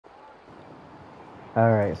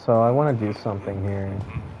Alright, so I want to do something here.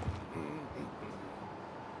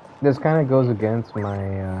 This kind of goes against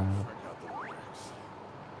my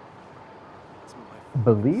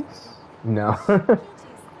beliefs? No.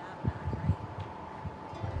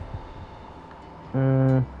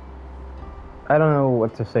 mm, I don't know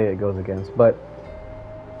what to say it goes against, but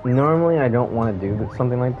normally I don't want to do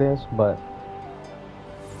something like this, but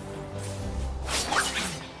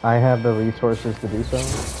I have the resources to do so.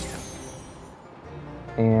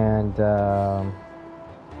 And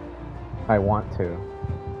I want to.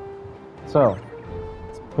 So,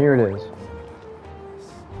 here it is.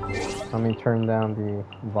 Let me turn down the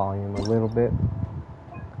volume a little bit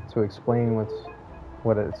to explain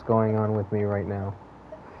what is going on with me right now.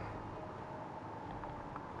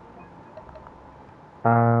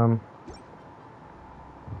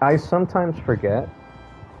 I sometimes forget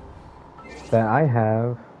that I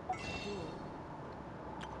have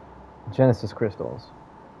Genesis crystals.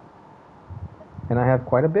 And I have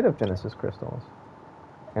quite a bit of Genesis crystals.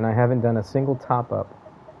 And I haven't done a single top-up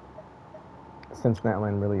since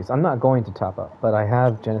Natlan release. I'm not going to top up, but I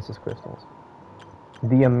have Genesis crystals.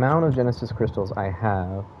 The amount of Genesis crystals I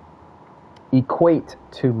have equate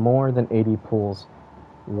to more than 80 pools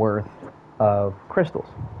worth of crystals.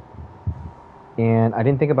 And I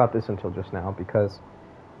didn't think about this until just now because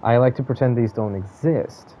I like to pretend these don't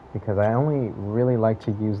exist because I only really like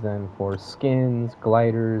to use them for skins,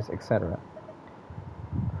 gliders, etc.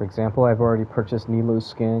 For example, I've already purchased Nilou's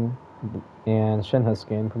skin and Shenhe's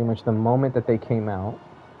skin pretty much the moment that they came out.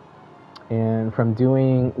 And from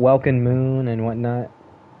doing Welkin Moon and whatnot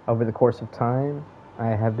over the course of time, I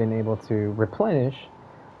have been able to replenish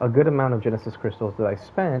a good amount of Genesis crystals that I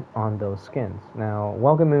spent on those skins. Now,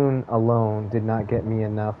 Welkin Moon alone did not get me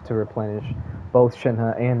enough to replenish both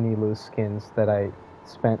Shenhe and Nilou's skins that I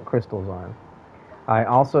spent crystals on. I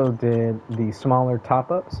also did the smaller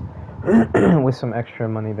top-ups with some extra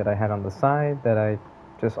money that I had on the side that I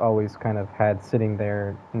just always kind of had sitting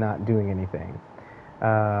there not doing anything.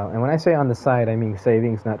 And when I say on the side, I mean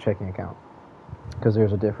savings, not checking account, because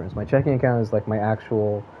there's a difference. My checking account is like my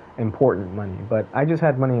actual important money, but I just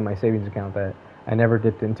had money in my savings account that I never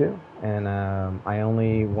dipped into, and I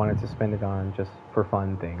only wanted to spend it on just for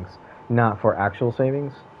fun things, not for actual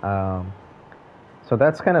savings. So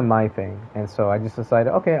that's kind of my thing, and so I just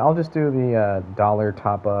decided, okay, I'll just do the dollar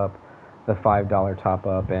top up, the $5 top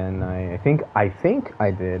up, and I think I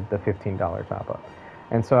did the $15 top up,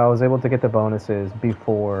 and so I was able to get the bonuses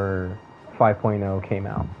before 5.0 came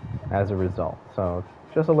out as a result. So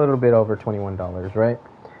just a little bit over $21, right?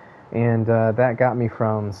 And that got me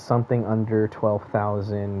from something under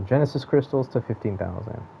 12,000 Genesis crystals to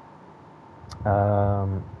 15,000.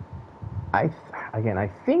 I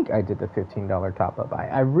think I did the $15 top up.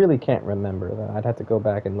 I really can't remember that. I'd have to go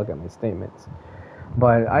back and look at my statements.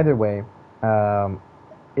 But either way,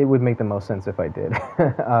 it would make the most sense if I did.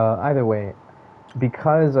 Either way,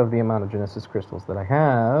 because of the amount of Genesis crystals that I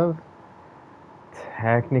have,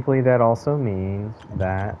 technically that also means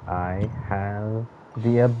that I have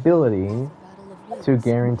the ability to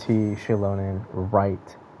guarantee Xilonen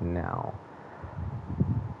right now.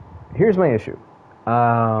 Here's my issue.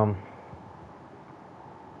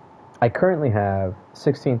 I currently have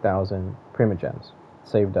 16,000 Primogems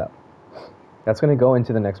saved up. That's going to go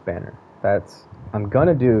into the next banner. I'm going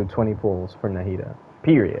to do 20 pulls for Nahida,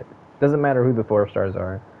 period. Doesn't matter who the 4 stars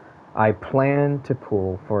are. I plan to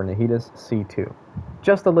pull for Nahida's C2.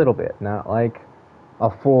 Just a little bit, not like a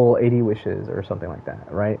full 80 wishes or something like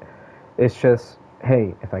that, right? It's just,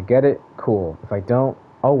 hey, if I get it, cool. If I don't,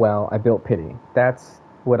 oh well, I built pity. That's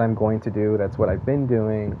what I'm going to do. That's what I've been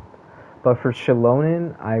doing. But for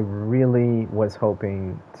Xilonen, I really was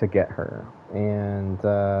hoping to get her. And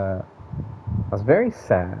I was very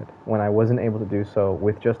sad when I wasn't able to do so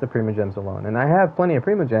with just the Primogems alone. And I have plenty of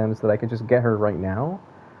Primogems that I could just get her right now.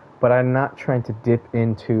 But I'm not trying to dip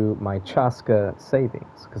into my Chaska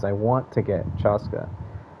savings, because I want to get Chaska.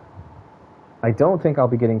 I don't think I'll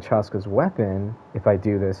be getting Chaska's weapon if I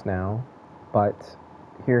do this now, but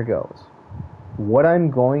here goes. What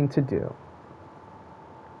I'm going to do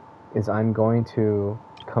is I'm going to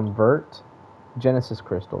convert Genesis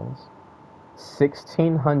crystals,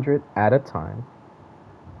 1,600 at a time,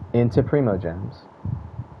 into Primogems,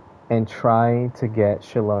 and try to get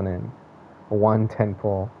Xilonen 1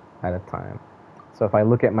 10-pull at a time. So if I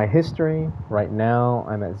look at my history, right now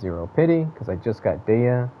I'm at 0 pity because I just got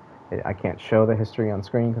Dea. I can't show the history on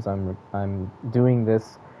screen because I'm doing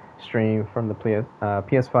this stream from the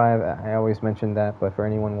PS5. I always mention that, but for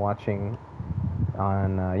anyone watching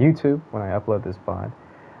on YouTube when I upload this pod,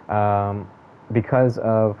 because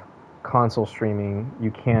of console streaming,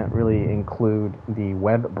 you can't really include the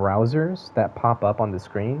web browsers that pop up on the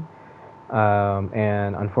screen.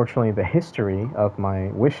 And unfortunately, the history of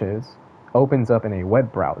my wishes opens up in a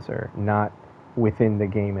web browser, not within the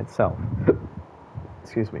game itself.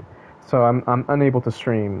 Excuse me. So I'm unable to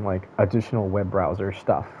stream like additional web browser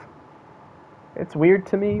stuff. It's weird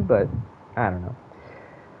to me, but I don't know.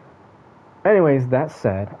 Anyways, that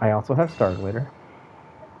said, I also have Star Glitter.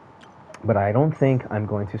 But I don't think I'm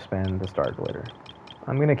going to spend the Star Glitter.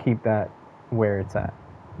 I'm going to keep that where it's at.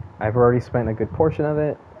 I've already spent a good portion of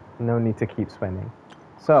it. No need to keep spending.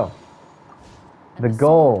 So, the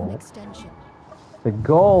goal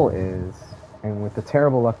is, and with the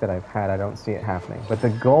terrible luck that I've had, I don't see it happening, but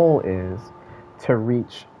the goal is to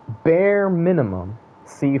reach bare minimum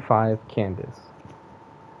C5 Candace.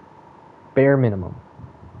 Bare minimum.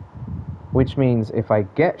 Which means if I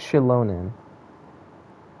get Xilonen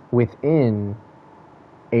within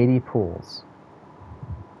 80 pools,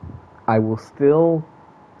 I will still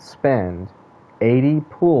spend 80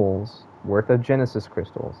 pools worth of Genesis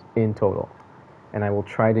crystals in total. And I will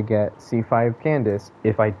try to get C5 Candace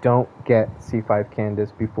if I don't get C5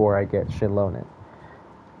 Candace before I get Xilonen.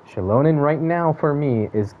 Xilonen right now for me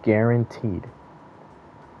is guaranteed.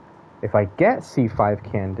 If I get C5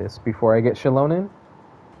 Candace before I get Xilonen,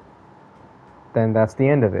 then that's the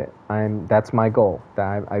end of it. That's my goal.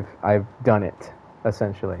 I've done it,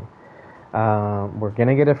 essentially. We're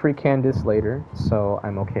gonna get a free Candace later, so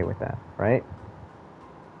I'm okay with that, right?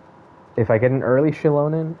 If I get an early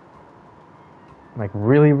Xilonen, like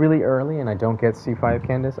really, really early, and I don't get C5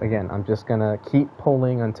 Candace, again, I'm just gonna keep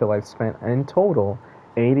pulling until I've spent, in total,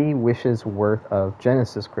 80 wishes worth of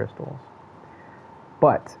Genesis crystals.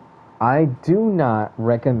 But I do not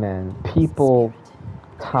recommend people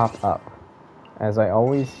top up. As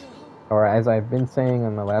I've been saying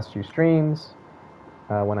on the last few streams,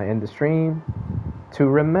 when I end the stream, to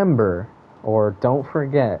remember, or don't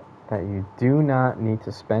forget, that you do not need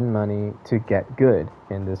to spend money to get good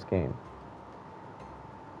in this game.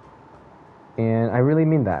 And I really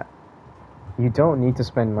mean that. You don't need to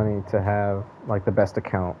spend money to have like the best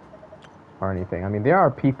account or anything. I mean, there are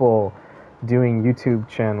people doing YouTube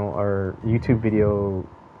channel or YouTube video,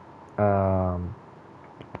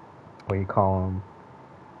 what do you call them?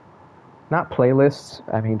 Not playlists.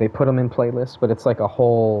 I mean, they put them in playlists, but it's like a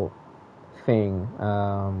whole thing.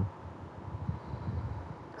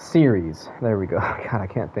 Series. There we go. God, I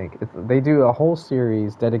can't think. They do a whole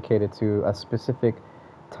series dedicated to a specific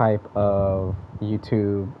type of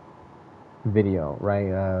YouTube video,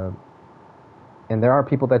 right? And there are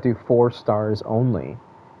people that do 4 stars only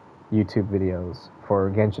YouTube videos for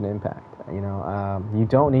Genshin Impact. You know, you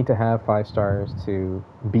don't need to have 5 stars to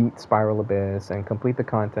beat Spiral Abyss and complete the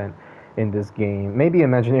content in this game. Maybe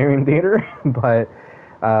Imaginarium Theater, but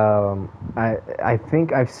I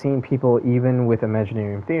think I've seen people even with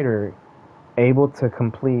Imaginarium Theater able to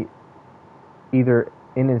complete either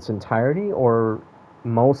in its entirety or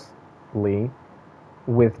mostly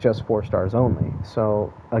with just 4 stars only.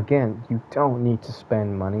 So again, you don't need to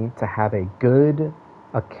spend money to have a good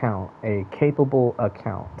account, a capable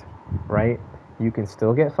account, right? You can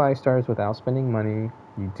still get 5 stars without spending money.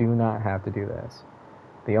 You do not have to do this.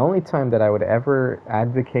 The only time that I would ever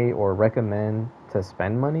advocate or recommend to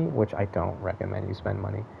spend money, which I don't recommend you spend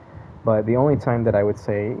money, but the only time that I would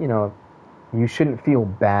say, you know, you shouldn't feel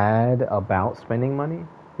bad about spending money,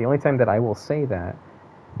 the only time that I will say that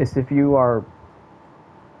is if you are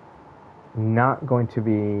not going to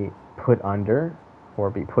be put under or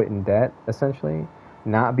be put in debt, essentially,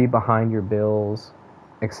 not be behind your bills,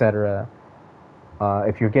 etc.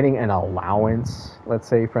 If you're getting an allowance, let's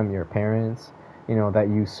say, from your parents, you know, that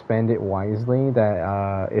you spend it wisely,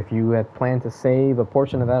 that if you had planned to save a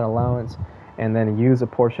portion of that allowance and then use a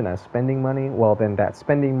portion as spending money, well, then that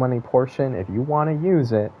spending money portion, if you want to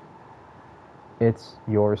use it, it's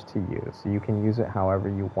yours to use. You can use it however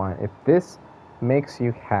you want. If this makes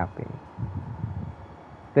you happy,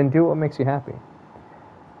 then do what makes you happy.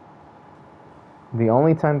 The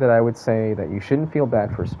only time that I would say that you shouldn't feel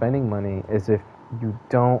bad for spending money is if you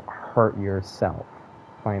don't hurt yourself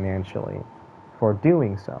financially for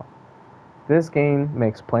doing so. This game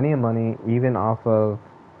makes plenty of money even off of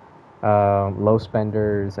low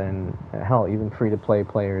spenders and hell, even free-to-play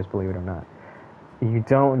players, believe it or not. You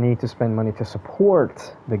don't need to spend money to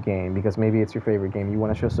support the game because maybe it's your favorite game. You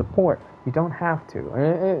want to show support. You don't have to.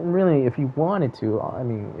 And really, if you wanted to, I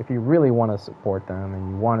mean, if you really want to support them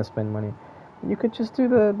and you want to spend money, you could just do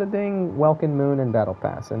the dang Welkin Moon and Battle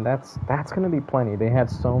Pass, and that's going to be plenty. They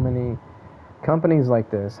have so many companies like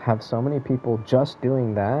this have so many people just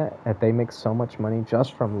doing that they make so much money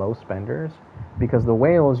just from low spenders, because the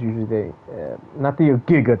whales usually not the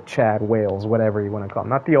giga chad whales, whatever you want to call them,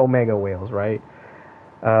 not the omega whales, right?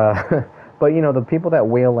 But you know, the people that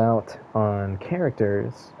whale out on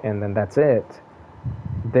characters and then that's it,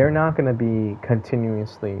 they're not going to be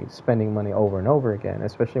continuously spending money over and over again,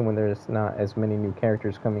 especially when there's not as many new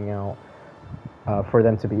characters coming out for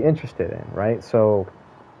them to be interested in, right? So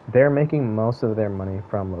they're making most of their money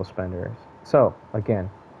from low spenders. So again,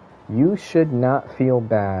 you should not feel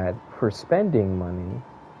bad for spending money,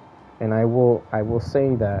 and I will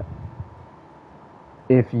say that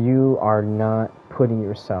if you are not putting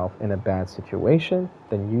yourself in a bad situation,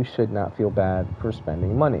 then you should not feel bad for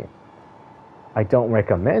spending money. I don't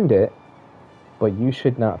recommend it, but you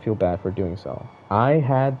should not feel bad for doing so. I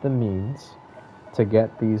had the means to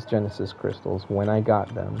get these Genesis crystals when I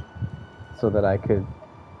got them, so that I could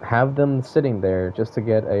have them sitting there just to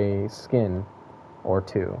get a skin or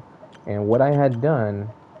two. And what I had done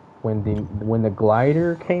when the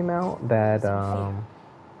glider came out, that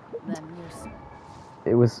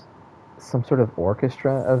it was some sort of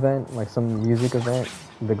orchestra event, like some music event.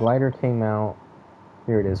 The glider came out.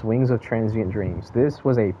 Here it is, Wings of Transient Dreams. This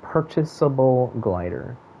was a purchasable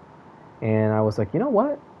glider. And I was like, you know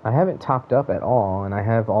what? I haven't topped up at all, and I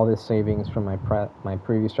have all this savings from my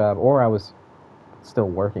previous job, or I was still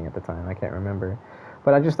working at the time. I can't remember.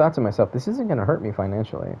 But I just thought to myself, this isn't going to hurt me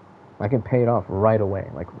financially. I can pay it off right away,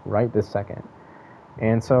 like right this second.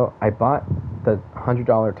 And so I bought the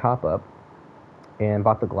 $100 top-up and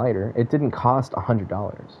bought the glider. It didn't cost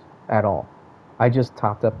 $100 at all. I just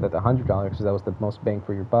topped up at the $100 because that was the most bang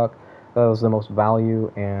for your buck. That was the most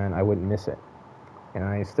value, and I wouldn't miss it. And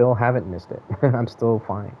I still haven't missed it. I'm still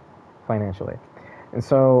fine financially. And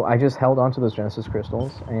so I just held on to those Genesis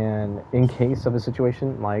crystals, and in case of a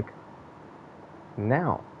situation like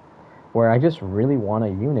now, where I just really want a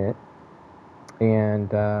unit,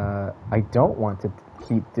 and I don't want to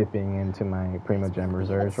keep dipping into my Primo Gem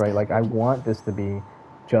reserves, right? Like, I want this to be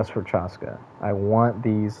just for Chaska. I want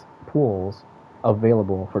these pools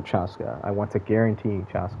available for Chaska. I want to guarantee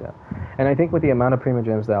Chaska. And I think with the amount of Primo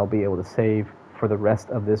Gems that I'll be able to save for the rest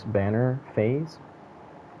of this banner phase,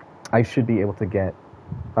 I should be able to get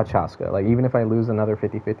a Chaska. Like, even if I lose another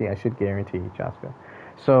 50-50, I should guarantee Chaska.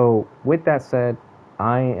 So with that said,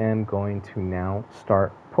 I am going to now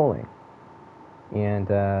start pulling. And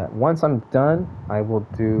once I'm done, I will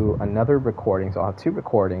do another recording. So I'll have 2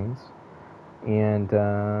 recordings. And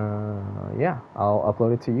yeah, I'll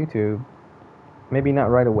upload it to YouTube. Maybe not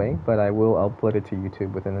right away, but I will upload it to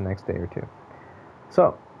YouTube within the next day or 2.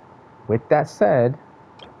 So, with that said,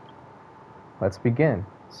 let's begin.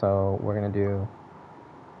 So we're going to do...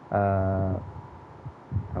 oh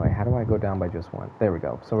wait, how do I go down by just one? There we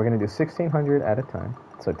go. So we're going to do 1,600 at a time.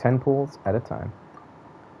 So 10 pulls at a time.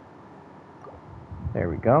 There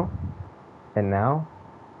we go. And now,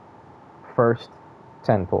 first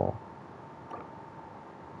 10 pull.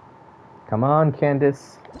 Come on,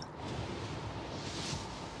 Candace.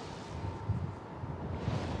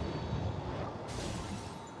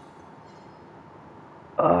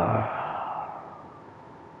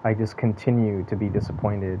 I just continue to be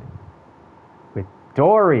disappointed with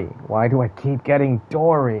Dory. Why do I keep getting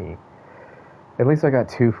Dory? At least I got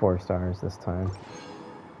 2 4-stars this time.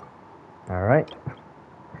 Alright.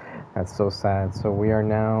 That's so sad. So we are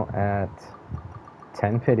now at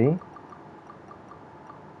 10 pity.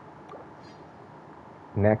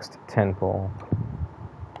 Next 10 pull.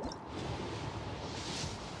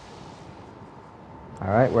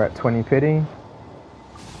 Alright, we're at 20 pity.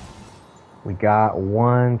 We got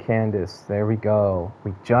 1 Candace. There we go.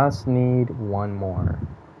 We just need 1 more.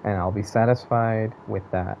 And I'll be satisfied with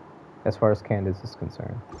that, as far as Candace is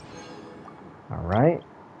concerned. Alright.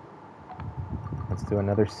 Let's do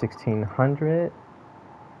another 1,600.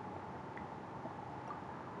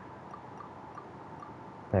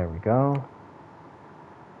 There we go.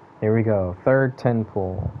 Here we go. Third 10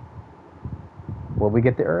 pull. Will we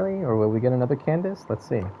get the early, or will we get another Candace? Let's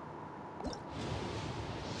see.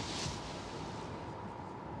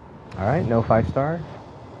 Alright, no 5-star.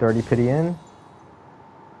 30 pity in.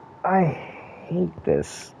 I hate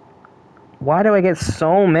this. Why do I get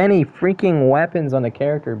so many freaking weapons on the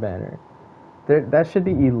character banner? That should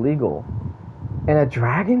be illegal. And a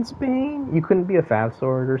Dragon's Bane? You couldn't be a Fab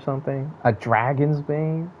Sword or something? A Dragon's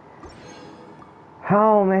Bane?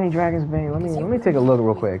 How many Dragon's Bane? Let me take a look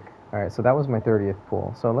real quick. Alright, so that was my 30th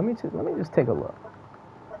pull. So let me just take a look.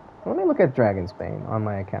 Let me look at Dragon's Bane on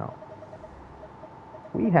my account.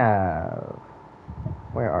 We have...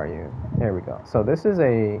 Where are you? There we go. So this is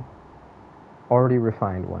a already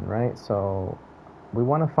refined one, right? So we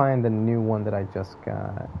want to find the new one that I just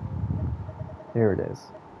got. Here it is.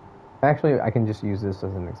 Actually, I can just use this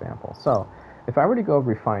as an example. So if I were to go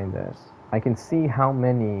refine this, I can see how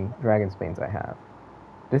many Dragonsbanes I have.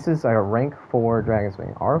 This is a rank 4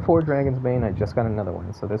 Dragonsbane. R4 Dragonsbane, I just got another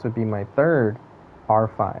one. So this would be my third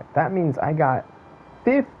R5. That means I got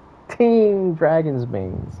 15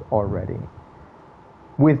 Dragonsbanes already.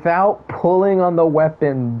 Without pulling on the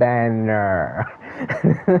weapon banner.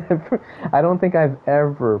 I don't think I've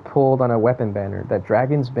ever pulled on a weapon banner that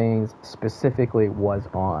Dragonsbanes specifically was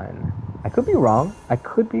on. I could be wrong. I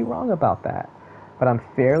could be wrong about that. But I'm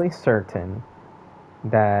fairly certain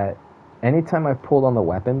that anytime I've pulled on the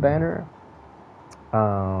weapon banner,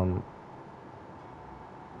 I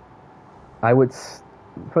would,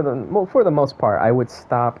 for the most part, I would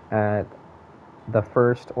stop at the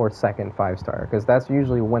first or second 5-star, because that's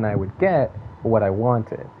usually when I would get what I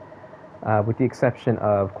wanted. With the exception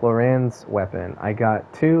of Cloran's weapon, I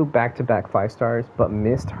got 2 back-to-back 5-stars, but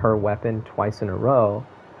missed her weapon twice in a row.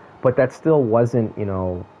 But that still wasn't,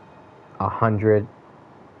 100.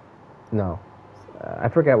 No, I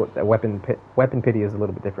forget what the weapon pity is a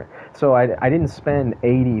little bit different. So I didn't spend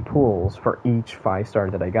 80 pulls for each 5-star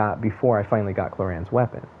that I got before I finally got Cloran's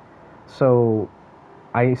weapon. So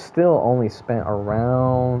I still only spent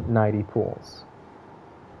around 90 pulls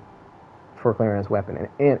for Cloran's weapon.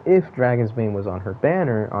 And if Dragonsbane was on her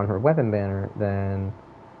banner, on her weapon banner, then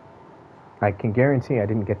I can guarantee I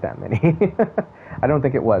didn't get that many. I don't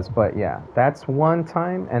think it was, but yeah, that's one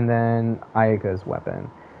time. And then Ayaka's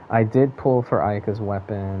weapon. I did pull for Ayaka's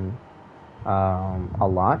weapon a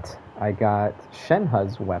lot. I got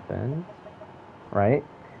Shenhe's weapon, right?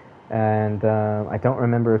 And I don't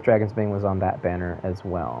remember if Dragonsbane was on that banner as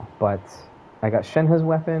well. But I got Shenhe's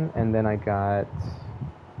weapon, and then I got...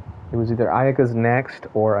 It was either Ayaka's next,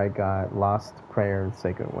 or I got Lost Prayer,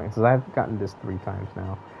 Sacred Wings. So I've gotten this 3 times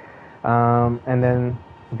now. And then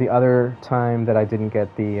the other time that I didn't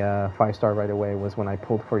get the 5-star right away was when I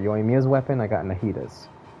pulled for Yoimiya's weapon. I got Nahida's.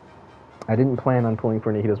 I didn't plan on pulling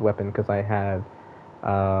for Nahida's weapon because I had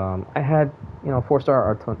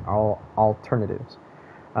 4-star alternatives.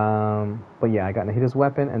 But yeah, I got Nahida's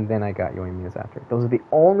weapon, and then I got Yoimiya's after. Those are the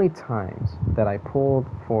only times that I pulled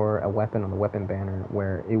for a weapon on the weapon banner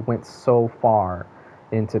where it went so far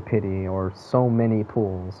into pity or so many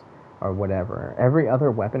pulls or whatever. Every other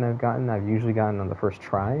weapon I've usually gotten on the first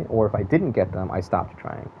try, or if I didn't get them, I stopped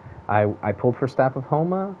trying. I pulled for Staff of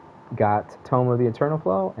Homa, got Tome of the Eternal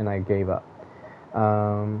Flow, and I gave up.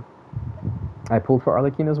 I pulled for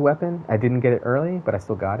Arlecchino's weapon. I didn't get it early, but I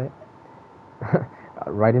still got it.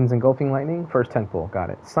 Raiden's Engulfing Lightning, first 10 pull, got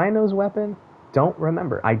it. Sino's weapon, don't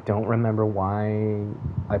remember. I don't remember why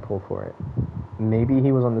I pulled for it. Maybe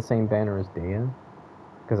he was on the same banner as Dea,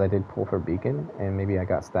 because I did pull for Beacon, and maybe I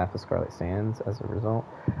got Staff of Scarlet Sands as a result.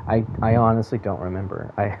 I honestly don't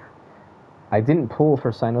remember. I didn't pull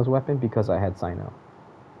for Sino's weapon because I had Sino.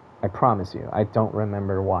 I promise you, I don't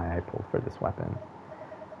remember why I pulled for this weapon.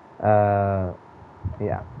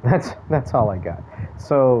 Yeah, that's all I got.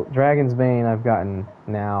 So, Dragonsbane, I've gotten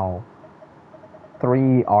now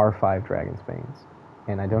 3 R5 Dragonsbanes.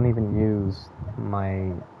 And I don't even use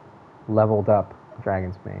my leveled up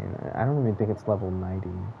Dragonsbane. I don't even think it's level 90.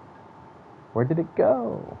 Where did it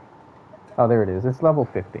go? Oh, there it is. It's level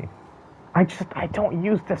 50. I don't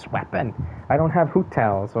use this weapon. I don't have Hu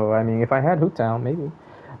Tao, so I mean, if I had Hu Tao, maybe.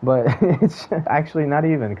 But it's actually not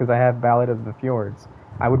even, because I have Ballad of the Fjords.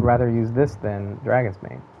 I would rather use this than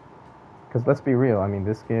Dragonsbane. Because let's be real, I mean,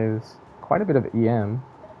 this gives quite a bit of EM,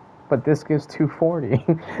 but this gives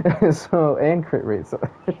 240. So, and crit rate, so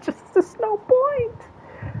there's no point.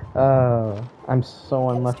 I'm so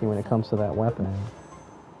unlucky when it comes to that weapon.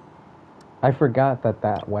 I forgot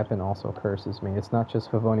that weapon also curses me. It's not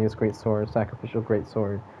just Favonia's Greatsword, Sacrificial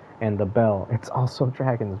Greatsword, and the Bell. It's also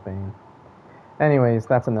Dragonsbane. Anyways,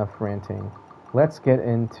 that's enough ranting. Let's get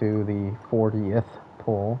into the 40th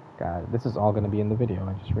pull. God, this is all going to be in the video,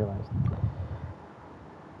 I just realized.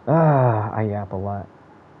 I yap a lot.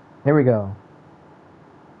 Here we go.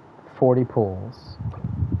 40 pulls.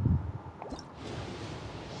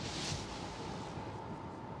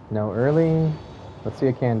 No early. Let's see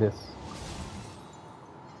a Candace.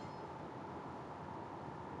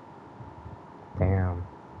 Damn.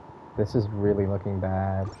 This is really looking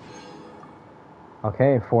bad.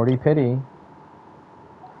 Okay, 40 pity.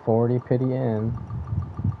 40 pity in.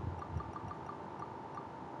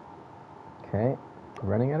 Okay,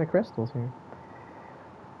 running out of crystals here.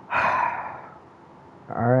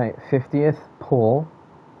 Alright, 50th pull.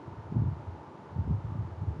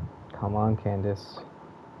 Come on, Candace.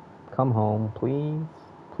 Come home, please.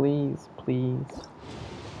 Please, please.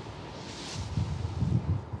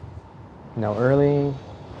 No early.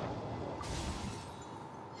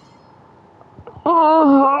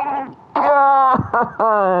 Oh,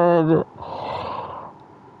 God!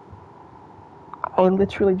 I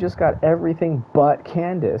literally just got everything but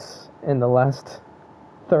Candace in the last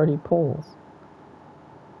 30 pulls.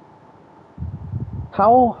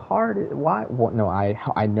 How hard it... Why? Well, no,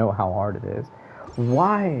 I know how hard it is.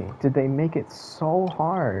 Why did they make it so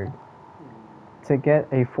hard to get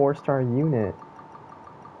a 4-star unit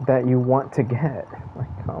that you want to get?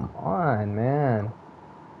 Like, come on, man.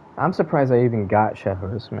 I'm surprised I even got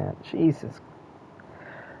Chevos, man. Jesus.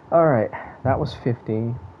 Alright, that was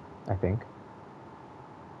 50, I think.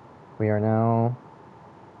 We are now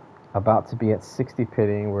about to be at 60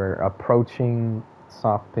 pity. We're approaching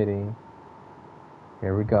soft pity.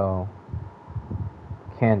 Here we go.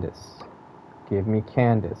 Candace. Give me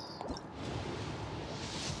Candace.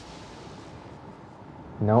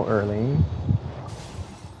 No early.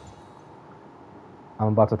 I'm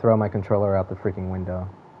about to throw my controller out the freaking window.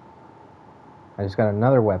 I just got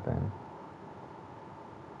another weapon.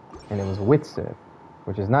 And it was Witsid,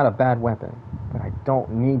 which is not a bad weapon. But I don't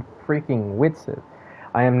need freaking Witsid.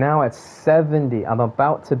 I am now at 70. I'm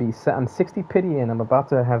about to be... I'm 60 pity and I'm about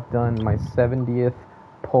to have done my 70th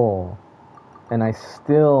pull. And I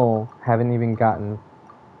still haven't even gotten...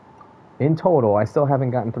 In total, I still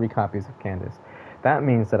haven't gotten 3 copies of Candace. That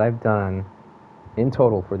means that I've done, in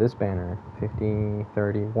total for this banner, 50,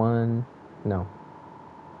 31... No.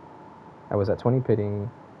 I was at 20 pity.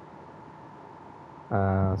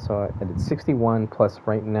 So I did 61 plus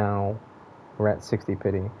right now we're at 60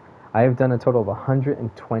 pity. I have done a total of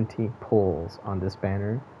 120 pulls on this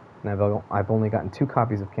banner, and I've only gotten 2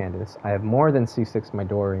 copies of Candace. I have more than C6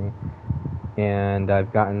 Midori, and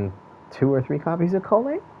I've gotten 2 or 3 copies of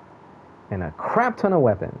Collate, and a crap ton of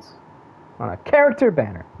weapons on a character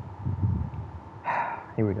banner.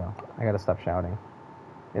 Here we go. I gotta stop shouting.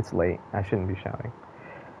 It's late. I shouldn't be shouting.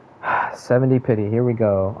 70 pity. Here we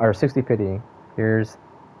go. Or 60 pity. Here's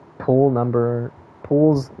pools number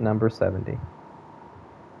 70.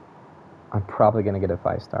 I'm probably gonna get a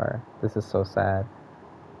 5-star. This is so sad.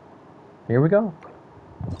 Here we go.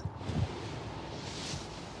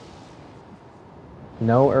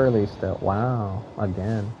 No early still. Wow.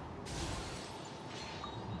 Again.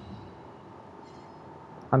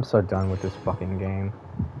 I'm so done with this fucking game.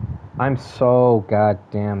 I'm so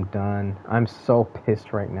goddamn done. I'm so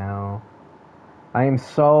pissed right now. I am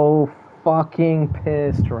so fucking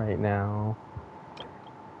pissed right now.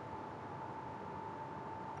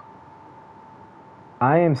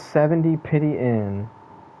 I am 70 pity in,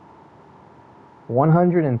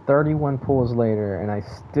 131 pulls later, and I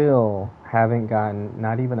still haven't gotten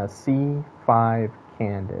not even a C5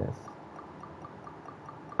 Candace.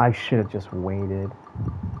 I should have just waited.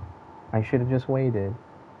 I should have just waited.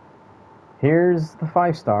 Here's the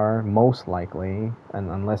 5-star, most likely, and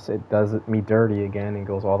unless it does me dirty again and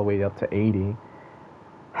goes all the way up to 80.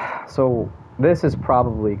 So this is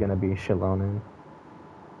probably going to be Xilonen.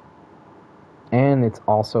 And it's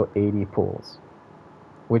also 80 pulls.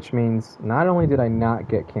 Which means not only did I not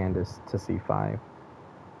get Candace to C5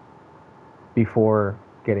 before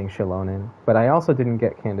getting Xilonen, but I also didn't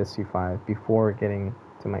get Candace C5 before getting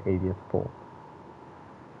to my 80th pull.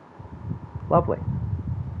 Lovely.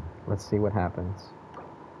 Let's see what happens.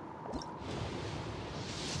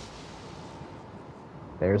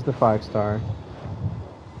 There's the 5-star.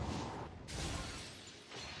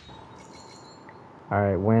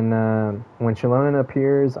 Alright, when Xilonen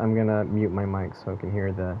appears, I'm gonna mute my mic so I can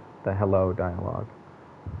hear the hello dialogue.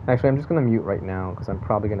 Actually, I'm just gonna mute right now because I'm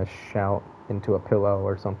probably gonna shout into a pillow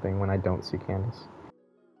or something when I don't see Candace.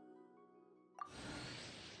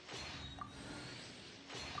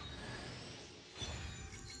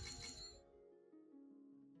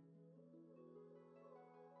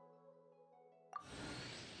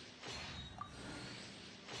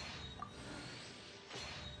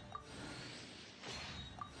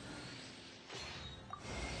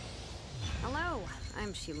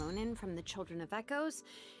 I'm Xilonen from the Children of Echoes.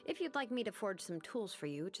 If you'd like me to forge some tools for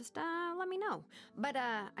you, just let me know. But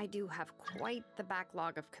I do have quite the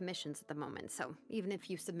backlog of commissions at the moment, so even if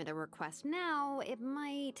you submit a request now, it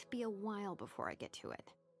might be a while before I get to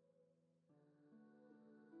it.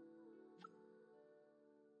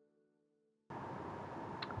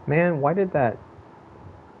 Man, why did that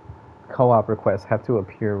co-op request have to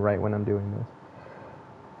appear right when I'm doing this?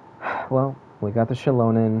 Well, we got the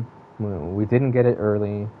Xilonen. We didn't get it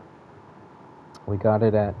early. We got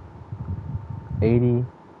it at 80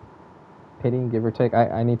 pity, give or take.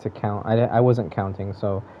 I need to count. I wasn't counting,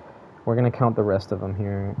 so We're gonna count the rest of them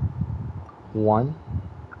here. 1.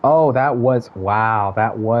 Oh, that was, wow,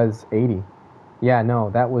 that was 80. Yeah, no,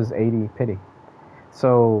 that was 80 pity.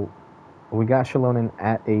 So we got Xilonen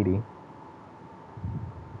at 80,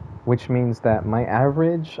 which means that my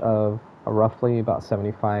average of roughly about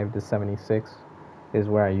 75 to 76 is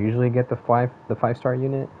where I usually get the 5-star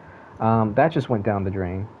unit. That just went down the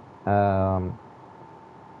drain. Now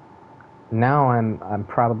I'm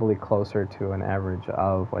probably closer to an average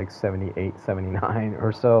of like 78, 79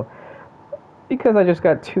 or so, because I just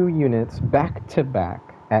got 2 units back to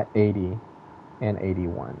back at 80 and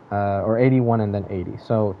 81, or 81 and then 80.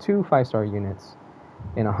 So 2 5-star units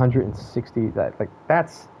in 160.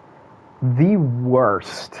 That's the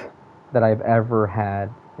worst that I've ever had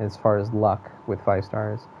as far as luck with 5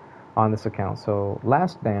 stars on this account. So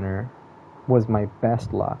last banner was my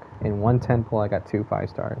best luck. In 110 pull, I got 2 5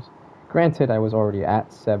 stars. Granted, I was already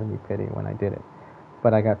at 70 pity when I did it,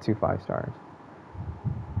 but I got 2 5 stars.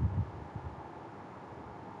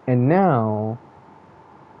 And now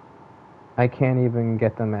I can't even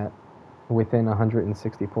get them at within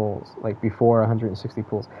 160 pulls, like before 160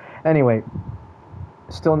 pulls. Anyway,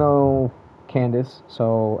 still no Candace,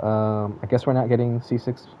 so I guess we're not getting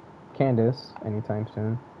C6 Candace anytime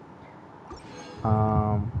soon.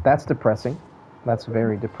 That's depressing. That's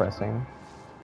very depressing.